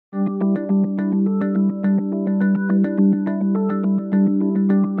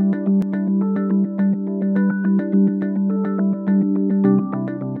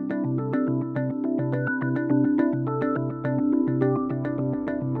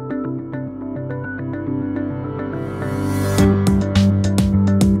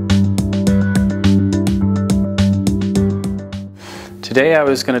Today I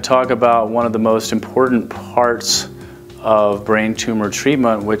was going to talk about one of the most important parts of brain tumor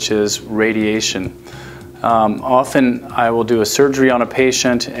treatment, which is radiation. Often I will do a surgery on a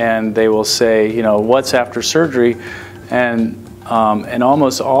patient and they will say, you know, what's after surgery? And in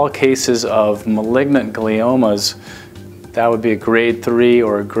almost all cases of malignant gliomas, that would be a grade 3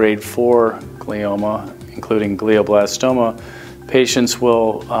 or a grade 4 glioma, including glioblastoma, patients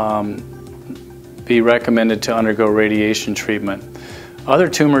will be recommended to undergo radiation treatment. Other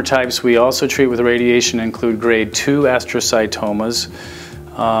tumor types we also treat with radiation include grade 2 astrocytomas.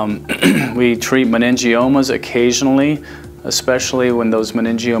 We treat meningiomas occasionally, especially when those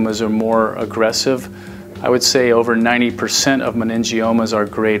meningiomas are more aggressive. I would say over 90% of meningiomas are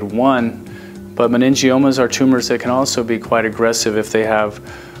grade 1, but meningiomas are tumors that can also be quite aggressive if they have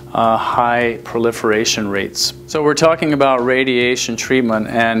high proliferation rates. So we're talking about radiation treatment,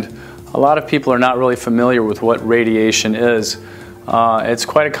 and a lot of people are not really familiar with what radiation is. It's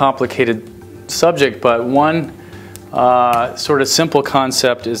quite a complicated subject, but one sort of simple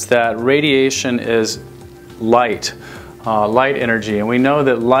concept is that radiation is light, light energy, and we know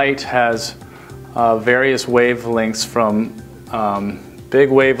that light has various wavelengths from big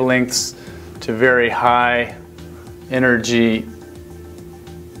wavelengths to very high energy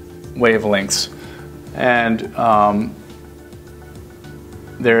wavelengths. And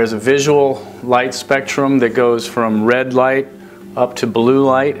there is a visual light spectrum that goes from red light up to blue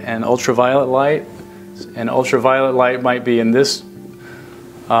light and ultraviolet light. And ultraviolet light might be in this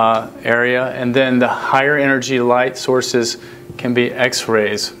area, and then the higher energy light sources can be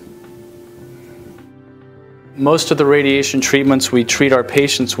X-rays. Most of the radiation treatments we treat our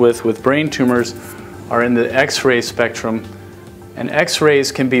patients with brain tumors are in the X-ray spectrum, and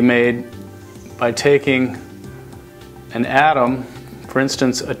X-rays can be made by taking an atom, for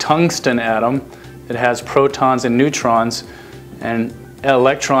instance a tungsten atom that has protons and neutrons and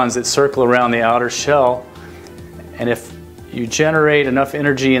electrons that circle around the outer shell, and if you generate enough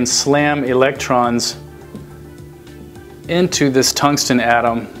energy and slam electrons into this tungsten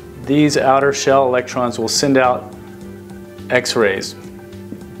atom, these outer shell electrons will send out X-rays.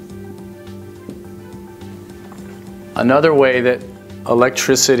 Another way that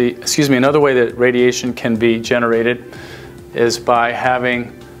radiation can be generated is by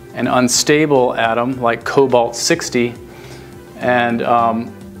having an unstable atom like cobalt-60, and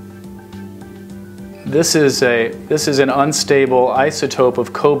this is an unstable isotope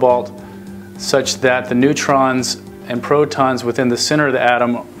of cobalt such that the neutrons and protons within the center of the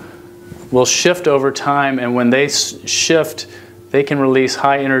atom will shift over time, and when they shift, they can release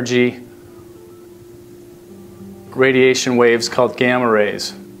high energy radiation waves called gamma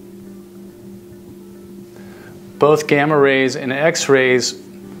rays. Both gamma rays and X-rays,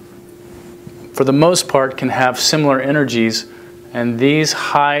 for the most part, can have similar energies, and these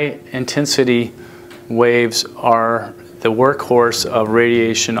high intensity waves are the workhorse of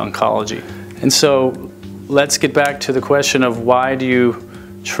radiation oncology. And so let's get back to the question of why do you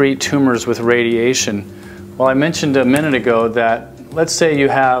treat tumors with radiation? Well, I mentioned a minute ago that let's say you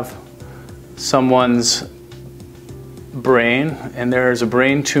have someone's brain and there's a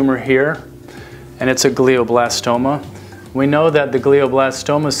brain tumor here and it's a glioblastoma. We know that the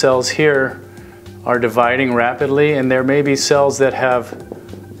glioblastoma cells here are dividing rapidly, and there may be cells that have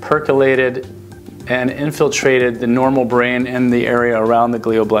percolated and infiltrated the normal brain in the area around the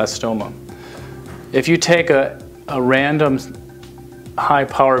glioblastoma. If you take a random high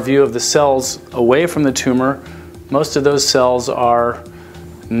power view of the cells away from the tumor, most of those cells are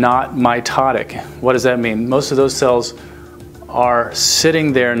not mitotic. What does that mean? Most of those cells are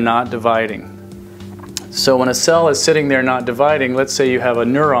sitting there not dividing. So when a cell is sitting there not dividing, let's say you have a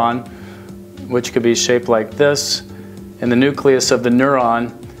neuron which could be shaped like this, in the nucleus of the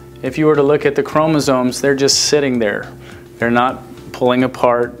neuron, if you were to look at the chromosomes, they're just sitting there. They're not pulling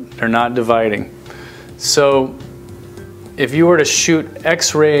apart, they're not dividing. So if you were to shoot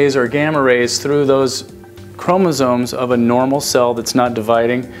X-rays or gamma rays through those chromosomes of a normal cell that's not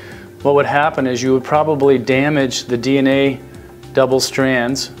dividing, what would happen is you would probably damage the DNA double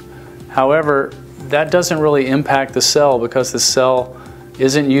strands. However, that doesn't really impact the cell because the cell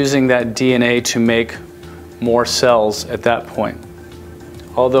isn't using that DNA to make more cells at that point.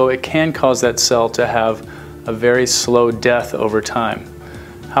 Although it can cause that cell to have a very slow death over time.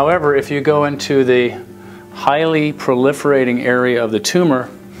 However, if you go into the highly proliferating area of the tumor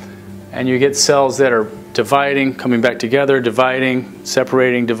and you get cells that are dividing, coming back together, dividing,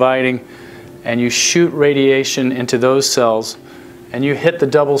 separating, dividing, and you shoot radiation into those cells and you hit the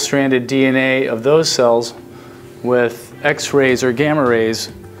double-stranded DNA of those cells with X-rays or gamma rays,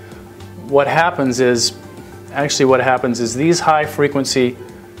 what happens is actually what happens is these high frequency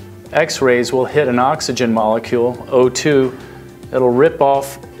X-rays will hit an oxygen molecule, O2. It'll rip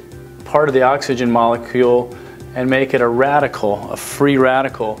off part of the oxygen molecule and make it a radical, a free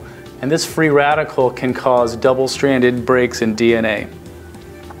radical. And this free radical can cause double-stranded breaks in DNA.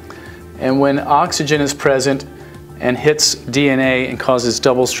 And when oxygen is present and hits DNA and causes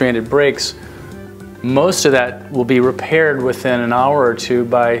double-stranded breaks, most of that will be repaired within an hour or two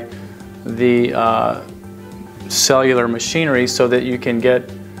by the cellular machinery so that you can get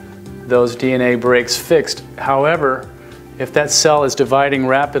those DNA breaks fixed. However, if that cell is dividing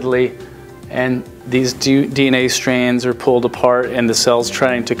rapidly and these DNA strands are pulled apart and the cell's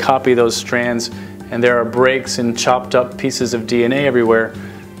trying to copy those strands and there are breaks and chopped up pieces of DNA everywhere,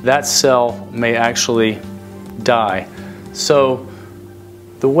 that cell may actually die. So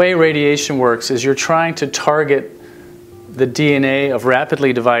the way radiation works is you're trying to target the DNA of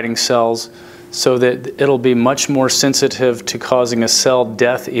rapidly dividing cells so that it'll be much more sensitive to causing a cell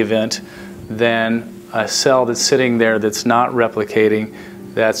death event than a cell that's sitting there that's not replicating,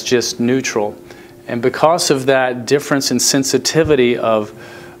 that's just neutral. And because of that difference in sensitivity of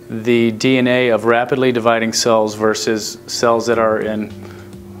the DNA of rapidly dividing cells versus cells that are in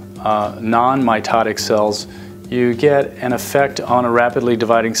non-mitotic cells, you get an effect on a rapidly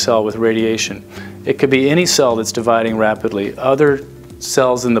dividing cell with radiation. It could be any cell that's dividing rapidly. Other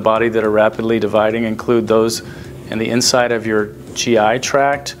cells in the body that are rapidly dividing include those in the inside of your GI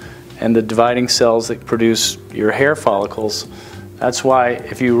tract and the dividing cells that produce your hair follicles. That's why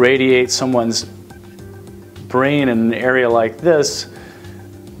if you radiate someone's brain in an area like this,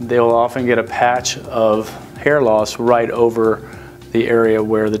 they will often get a patch of hair loss right over the area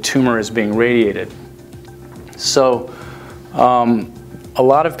where the tumor is being radiated. So a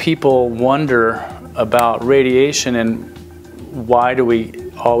lot of people wonder about radiation and why do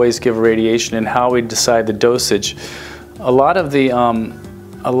we always give radiation and how we decide the dosage. A lot of the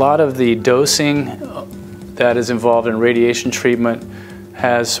dosing that is involved in radiation treatment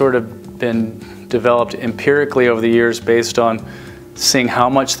has sort of been developed empirically over the years based on seeing how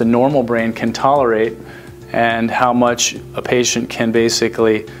much the normal brain can tolerate and how much a patient can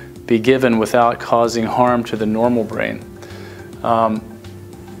basically be given without causing harm to the normal brain.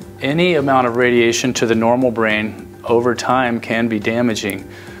 Any amount of radiation to the normal brain over time can be damaging.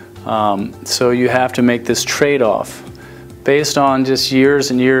 So you have to make this trade-off. Based on just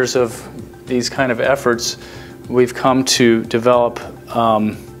years and years of these kind of efforts, we've come to develop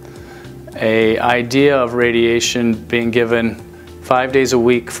an idea of radiation being given 5 days a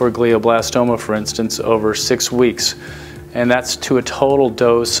week for glioblastoma, for instance, over 6 weeks. And that's to a total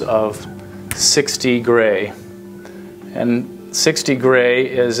dose of 60 gray. And 60 gray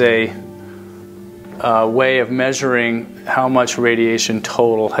is a way of measuring how much radiation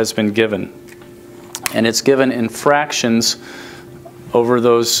total has been given. And it's given in fractions over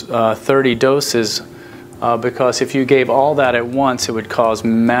those 30 doses because if you gave all that at once, it would cause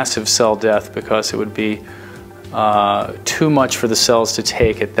massive cell death because it would be too much for the cells to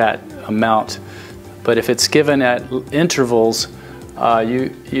take at that amount. But if it's given at intervals,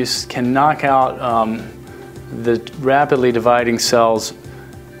 you can knock out the rapidly dividing cells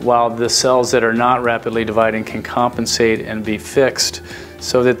while the cells that are not rapidly dividing can compensate and be fixed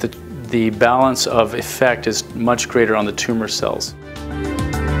so that the balance of effect is much greater on the tumor cells.